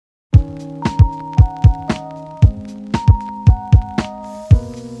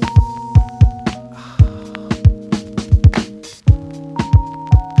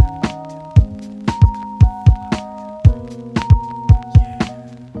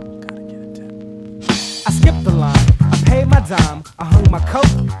up the line, I paid my dime, I hung my coat,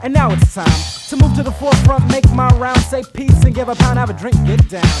 and now it's time to move to the forefront, make my round, say peace and give a pound, have a drink, get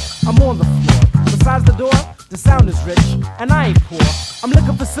down. I'm on the floor, besides the door, the sound is rich, and I ain't poor. I'm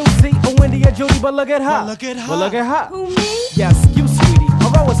looking for Susie, or Wendy, or Judy, but look at her. Well, look at her. Well, look at her. Who, me? Yes, you, sweetie.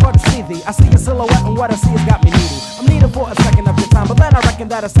 Although it's hard to see thee, I see your silhouette, and what I see has got me needy. I'm needing for a second of your time, but then I reckon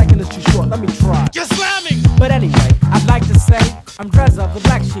that a second is too short. Let me try. You're slamming! But anyway, I'd like to say, I'm Drezza, the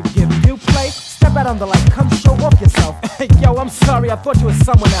black sheep giving you play. Step out on the light, come show off yourself. Yo, I'm sorry, I thought you was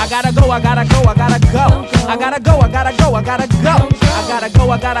someone else. I gotta go, I gotta go, I gotta go. I gotta go, I gotta go, I gotta go. I gotta go,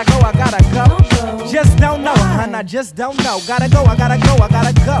 I gotta go, I gotta go. Just don't know, hun, I just don't know. Gotta go, I gotta go, I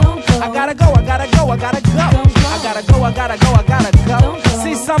gotta go. I gotta go, I gotta go, I gotta go. I gotta go, I gotta go, I gotta go.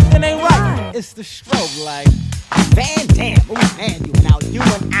 See, something ain't right. It's the Strobelite. Van Dam, oh man, you and out, you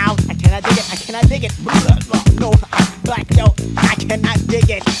and out. I cannot dig it, I cannot dig it. No, black, yo, I cannot dig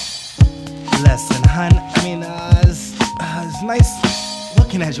it. Listen, hun, I mean, it's nice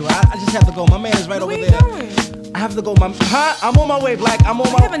looking at you. I just have to go. My man is right over there. Where you going? I have to go. I'm on my way, Black. I'm on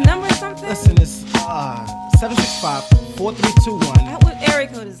Do my you have a number or something? Listen, it's 765-4321. What area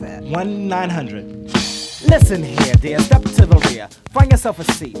code is that? 1-900. Listen here, dear, step to the rear. Find yourself a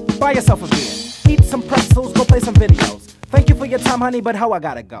seat, buy yourself a beer. Eat some pretzels, go play some videos. Thank you for your time, honey, but how I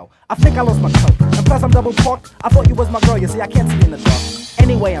gotta go? I think I lost my coat, and plus I'm double parked. I thought you was my girl, you see, I can't see in the dark.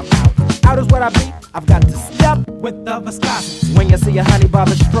 Anyway, I'm out. Out is what I be. I've got to step with the viscosity. When you see a honey by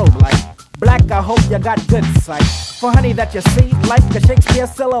the strobe light, Black, I hope you got good sight. For honey that you see, like a Shakespeare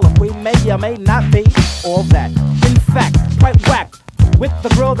soliloquy, may or may not be all that. In fact, quite whack. With the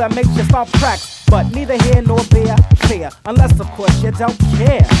grill that makes you stop cracks. But neither here nor there, fear. Unless, of course, you don't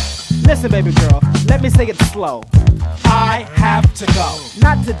care. Listen, baby girl, let me say it slow. I have to go.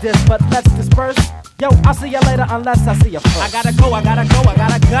 Not to diss, but let's disperse. Yo, I'll see you later unless I see you first. I gotta go, I gotta go, I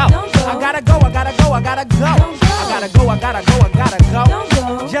gotta go. Don't go. I gotta go, I gotta go, I gotta go. Don't go. I gotta go, I gotta go, I gotta go. Don't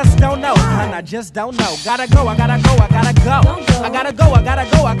go. Just don't know, hun, I just don't know. Gotta go, I gotta go, I gotta go. Don't go. I gotta go, I gotta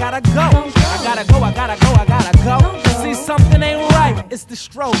go, I gotta go. Don't go. I gotta go, I gotta go, I gotta go. Don't go. See, something ain't right. It's the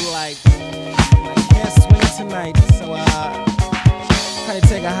Strobelite. I can't swing tonight, so probably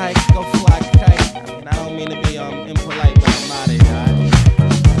take a hike, go fly a kite. I mean, I don't mean to be impolite.